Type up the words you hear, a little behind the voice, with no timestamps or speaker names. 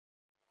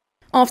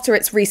After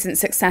its recent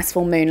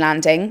successful moon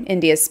landing,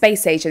 India's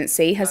space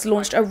agency has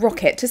launched a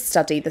rocket to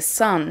study the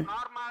sun.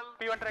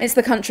 It's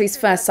the country's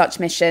first such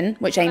mission,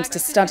 which aims to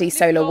study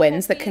solar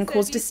winds that can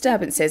cause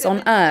disturbances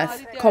on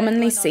Earth,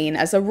 commonly seen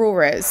as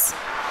auroras.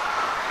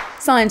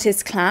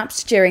 Scientists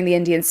clapped during the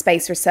Indian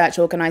Space Research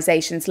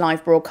Organisation's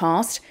live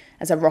broadcast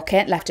as a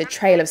rocket left a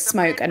trail of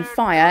smoke and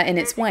fire in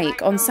its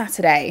wake on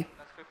Saturday.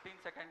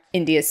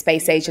 India's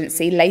space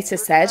agency later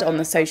said on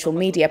the social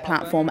media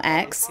platform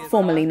X,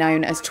 formerly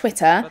known as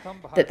Twitter,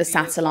 that the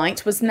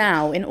satellite was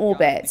now in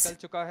orbit.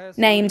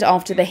 Named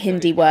after the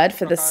Hindi word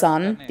for the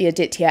sun, the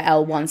Aditya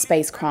L1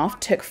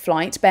 spacecraft took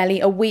flight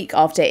barely a week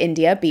after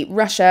India beat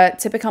Russia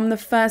to become the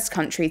first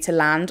country to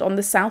land on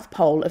the south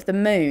pole of the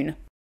moon.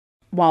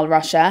 While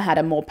Russia had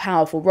a more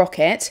powerful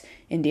rocket,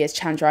 India's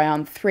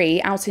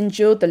Chandrayaan-3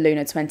 out-endured the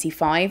Luna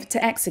 25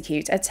 to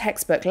execute a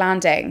textbook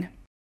landing.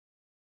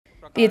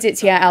 The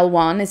Aditya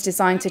L1 is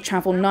designed to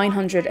travel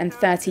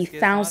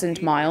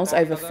 930,000 miles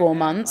over 4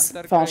 months,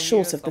 far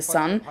short of the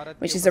Sun,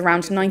 which is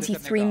around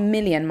 93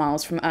 million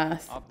miles from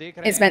Earth.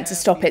 It's meant to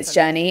stop its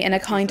journey in a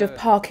kind of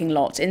parking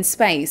lot in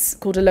space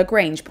called a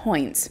Lagrange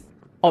point.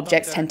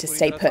 Objects tend to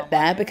stay put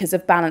there because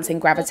of balancing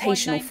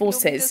gravitational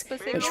forces,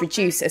 which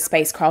reduce a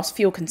spacecraft's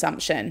fuel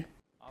consumption.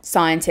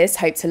 Scientists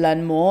hope to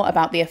learn more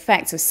about the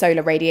effects of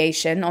solar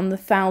radiation on the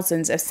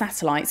thousands of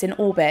satellites in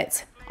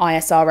orbit.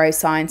 ISRO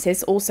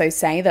scientists also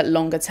say that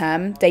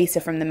longer-term, data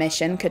from the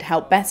mission could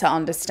help better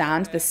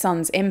understand the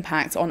sun's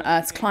impact on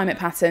Earth's climate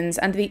patterns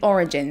and the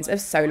origins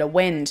of solar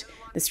wind,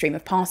 the stream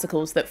of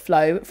particles that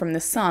flow from the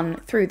sun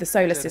through the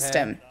solar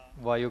system.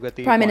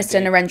 Prime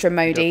Minister Narendra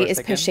Modi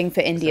is pushing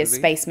for India's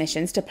space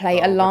missions to play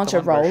a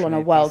larger role on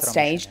a world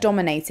stage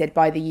dominated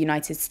by the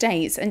United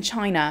States and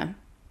China.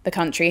 The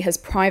country has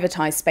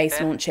privatised space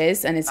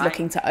launches and is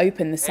looking to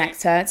open the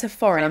sector to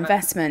foreign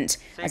investment,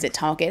 as it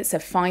targets a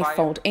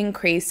 5-fold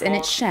increase in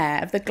its share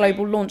of the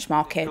global launch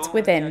market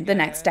within the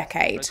next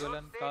decade.